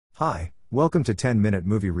Hi, welcome to 10-Minute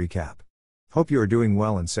Movie Recap. Hope you are doing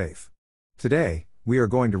well and safe. Today, we are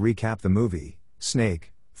going to recap the movie,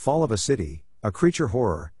 Snake, Fall of a City, a creature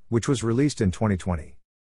horror, which was released in 2020.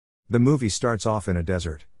 The movie starts off in a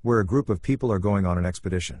desert, where a group of people are going on an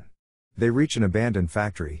expedition. They reach an abandoned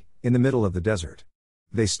factory, in the middle of the desert.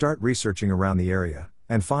 They start researching around the area,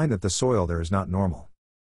 and find that the soil there is not normal.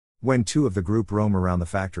 When two of the group roam around the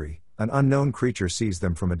factory, an unknown creature sees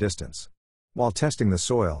them from a distance. While testing the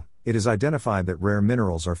soil, it is identified that rare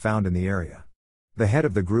minerals are found in the area. The head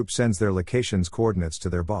of the group sends their location's coordinates to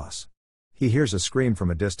their boss. He hears a scream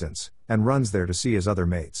from a distance, and runs there to see his other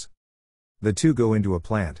mates. The two go into a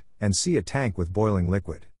plant, and see a tank with boiling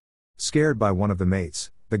liquid. Scared by one of the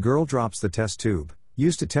mates, the girl drops the test tube,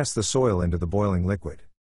 used to test the soil, into the boiling liquid.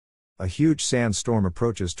 A huge sandstorm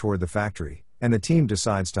approaches toward the factory, and the team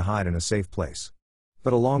decides to hide in a safe place.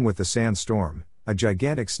 But along with the sandstorm, a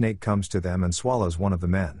gigantic snake comes to them and swallows one of the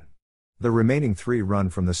men. The remaining three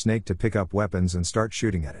run from the snake to pick up weapons and start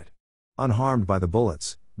shooting at it. Unharmed by the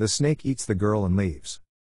bullets, the snake eats the girl and leaves.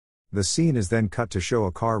 The scene is then cut to show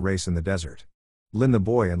a car race in the desert. Lin the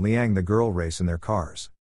boy and Liang the girl race in their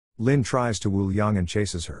cars. Lin tries to woo Liang and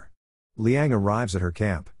chases her. Liang arrives at her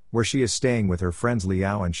camp, where she is staying with her friends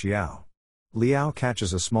Liao and Xiao. Liao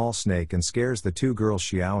catches a small snake and scares the two girls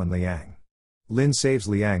Xiao and Liang. Lin saves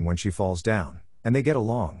Liang when she falls down, and they get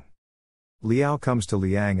along. Liao comes to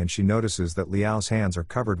Liang and she notices that Liao's hands are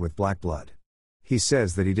covered with black blood. He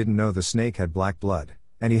says that he didn't know the snake had black blood,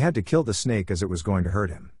 and he had to kill the snake as it was going to hurt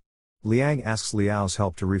him. Liang asks Liao's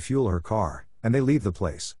help to refuel her car, and they leave the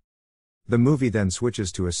place. The movie then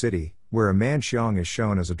switches to a city, where a man Xiang is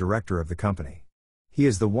shown as a director of the company. He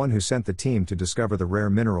is the one who sent the team to discover the rare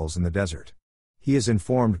minerals in the desert. He is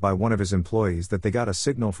informed by one of his employees that they got a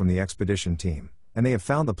signal from the expedition team, and they have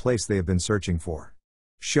found the place they have been searching for.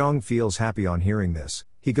 Xiang feels happy on hearing this.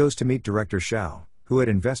 He goes to meet Director Xiao, who had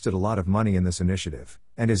invested a lot of money in this initiative,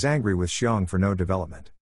 and is angry with Xiang for no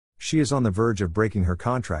development. She is on the verge of breaking her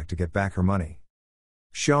contract to get back her money.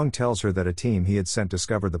 Xiang tells her that a team he had sent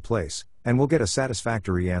discovered the place, and will get a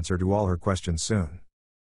satisfactory answer to all her questions soon.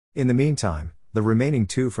 In the meantime, the remaining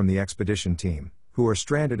two from the expedition team, who are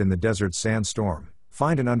stranded in the desert sandstorm,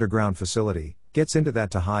 find an underground facility, gets into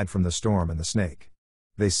that to hide from the storm and the snake.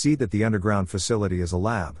 They see that the underground facility is a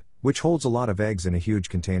lab, which holds a lot of eggs in a huge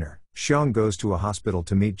container. Xiang goes to a hospital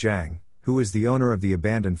to meet Zhang, who is the owner of the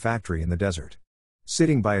abandoned factory in the desert.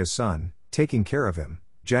 Sitting by his son, taking care of him,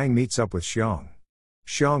 Zhang meets up with Xiang.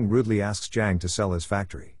 Xiang rudely asks Zhang to sell his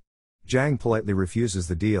factory. Zhang politely refuses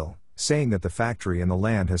the deal, saying that the factory and the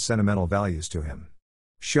land has sentimental values to him.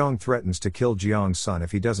 Xiang threatens to kill Jiang's son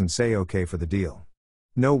if he doesn't say okay for the deal.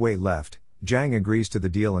 No way left, Zhang agrees to the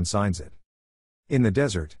deal and signs it. In the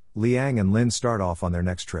desert, Liang and Lin start off on their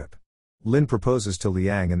next trip. Lin proposes to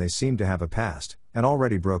Liang and they seem to have a past, and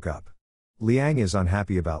already broke up. Liang is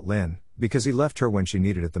unhappy about Lin, because he left her when she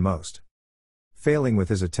needed it the most. Failing with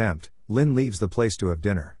his attempt, Lin leaves the place to have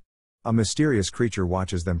dinner. A mysterious creature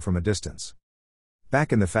watches them from a distance.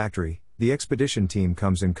 Back in the factory, the expedition team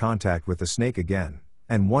comes in contact with the snake again,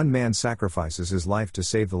 and one man sacrifices his life to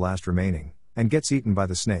save the last remaining, and gets eaten by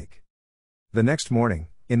the snake. The next morning,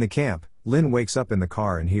 in the camp, Lin wakes up in the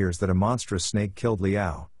car and hears that a monstrous snake killed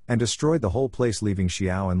Liao, and destroyed the whole place, leaving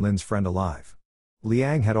Xiao and Lin's friend alive.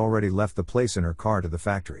 Liang had already left the place in her car to the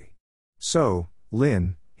factory. So,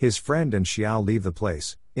 Lin, his friend and Xiao leave the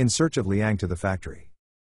place, in search of Liang to the factory.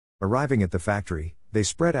 Arriving at the factory, they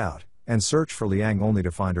spread out, and search for Liang only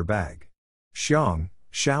to find her bag. Xiang,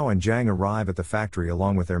 Xiao and Zhang arrive at the factory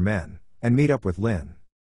along with their men, and meet up with Lin.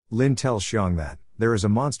 Lin tells Xiang that there is a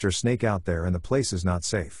monster snake out there and the place is not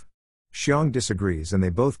safe. Xiang disagrees and they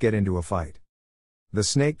both get into a fight. The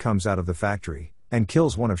snake comes out of the factory, and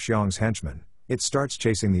kills one of Xiang's henchmen. It starts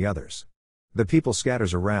chasing the others. The people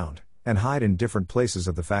scatters around, and hide in different places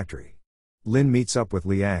of the factory. Lin meets up with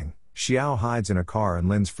Liang, Xiao hides in a car and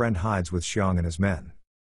Lin's friend hides with Xiang and his men.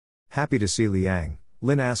 Happy to see Liang,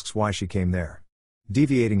 Lin asks why she came there.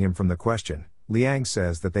 Deviating him from the question, Liang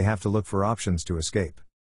says that they have to look for options to escape.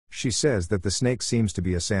 She says that the snake seems to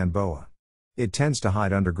be a sand boa. It tends to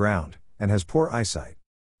hide underground, and has poor eyesight.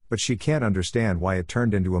 But she can't understand why it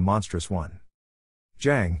turned into a monstrous one.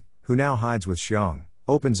 Zhang, who now hides with Xiang,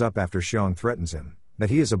 opens up after Xiang threatens him, that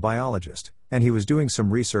he is a biologist, and he was doing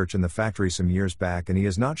some research in the factory some years back and he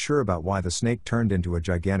is not sure about why the snake turned into a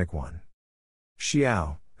gigantic one.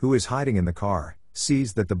 Xiao, who is hiding in the car,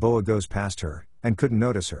 sees that the boa goes past her, and couldn't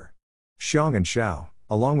notice her. Xiang and Xiao,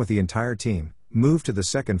 along with the entire team, move to the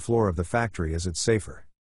second floor of the factory as it's safer.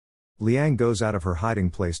 Liang goes out of her hiding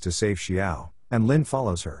place to save Xiao, and Lin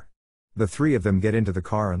follows her. The three of them get into the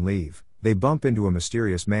car and leave, They bump into a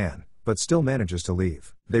mysterious man, but still manages to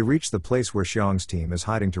leave. They reach the place where Xiang's team is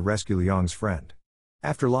hiding to rescue Liang's friend.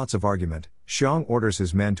 After lots of argument, Xiang orders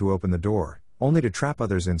his men to open the door, only to trap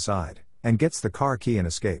others inside, and gets the car key and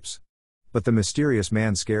escapes. But the mysterious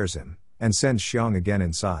man scares him, and sends Xiang again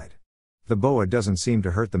inside. The boa doesn't seem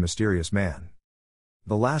to hurt the mysterious man.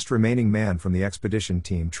 The last remaining man from the expedition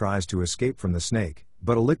team tries to escape from the snake,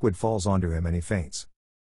 but a liquid falls onto him and he faints.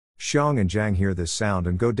 Xiang and Zhang hear this sound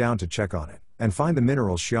and go down to check on it, and find the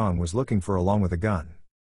minerals Xiang was looking for along with a gun.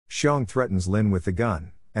 Xiang threatens Lin with the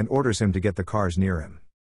gun, and orders him to get the cars near him.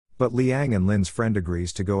 But Liang and Lin's friend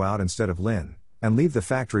agrees to go out instead of Lin, and leave the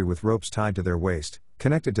factory with ropes tied to their waist,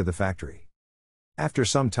 connected to the factory. After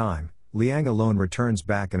some time, Liang alone returns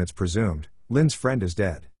back and it's presumed, Lin's friend is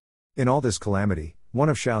dead. In all this calamity, one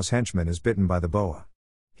of Xiao's henchmen is bitten by the boa.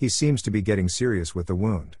 He seems to be getting serious with the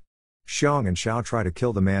wound. Xiang and Xiao try to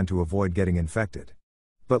kill the man to avoid getting infected.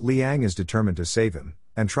 But Liang is determined to save him,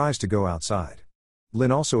 and tries to go outside.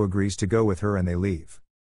 Lin also agrees to go with her and they leave.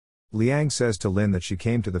 Liang says to Lin that she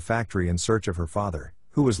came to the factory in search of her father,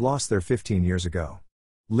 who was lost there 15 years ago.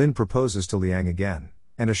 Lin proposes to Liang again,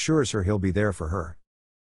 and assures her he'll be there for her.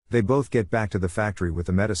 They both get back to the factory with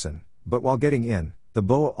the medicine, but while getting in, the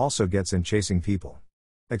boa also gets in chasing people.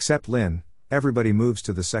 Except Lin, everybody moves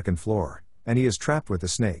to the second floor, and he is trapped with the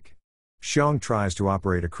snake. Xiang tries to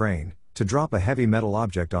operate a crane, to drop a heavy metal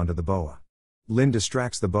object onto the boa. Lin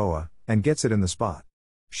distracts the boa, and gets it in the spot.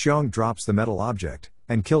 Xiang drops the metal object,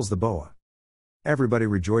 and kills the boa. Everybody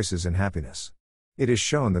rejoices in happiness. It is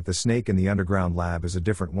shown that the snake in the underground lab is a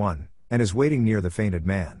different one, and is waiting near the fainted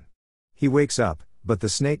man. He wakes up, but the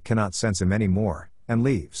snake cannot sense him anymore, and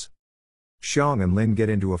leaves. Xiang and Lin get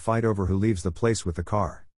into a fight over who leaves the place with the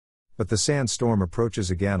car. But the sandstorm approaches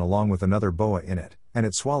again along with another boa in it, and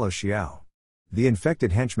it swallows Xiao. The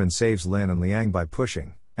infected henchman saves Lin and Liang by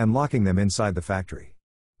pushing, and locking them inside the factory.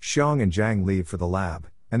 Xiang and Zhang leave for the lab,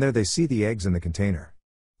 and there they see the eggs in the container.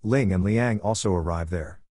 Ling and Liang also arrive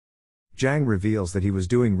there. Zhang reveals that he was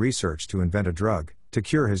doing research to invent a drug, to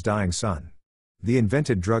cure his dying son. The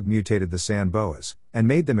invented drug mutated the sand boas, and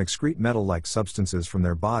made them excrete metal-like substances from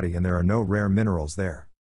their body, and there are no rare minerals there.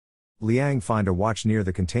 Liang finds a watch near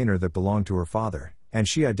the container that belonged to her father, and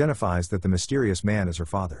she identifies that the mysterious man is her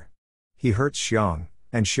father. He hurts Xiang,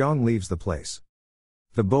 and Xiang leaves the place.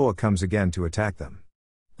 The boa comes again to attack them.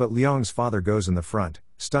 But Liang's father goes in the front,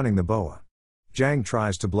 stunning the boa. Zhang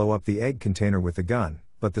tries to blow up the egg container with the gun,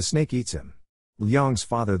 but the snake eats him. Liang's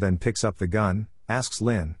father then picks up the gun, asks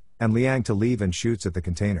Lin and Liang to leave, and shoots at the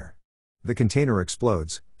container. The container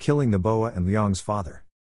explodes, killing the boa and Liang's father.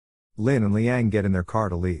 Lin and Liang get in their car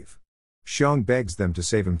to leave. Xiang begs them to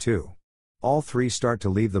save him too. All three start to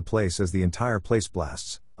leave the place as the entire place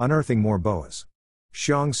blasts, unearthing more boas.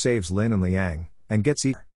 Xiang saves Lin and Liang, and gets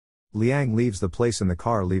eaten. Liang leaves the place in the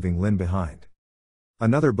car, leaving Lin behind.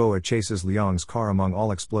 Another boa chases Liang's car among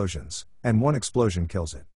all explosions, and one explosion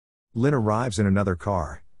kills it. Lin arrives in another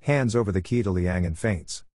car, hands over the key to Liang and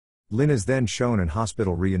faints. Lin is then shown in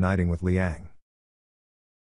hospital reuniting with Liang.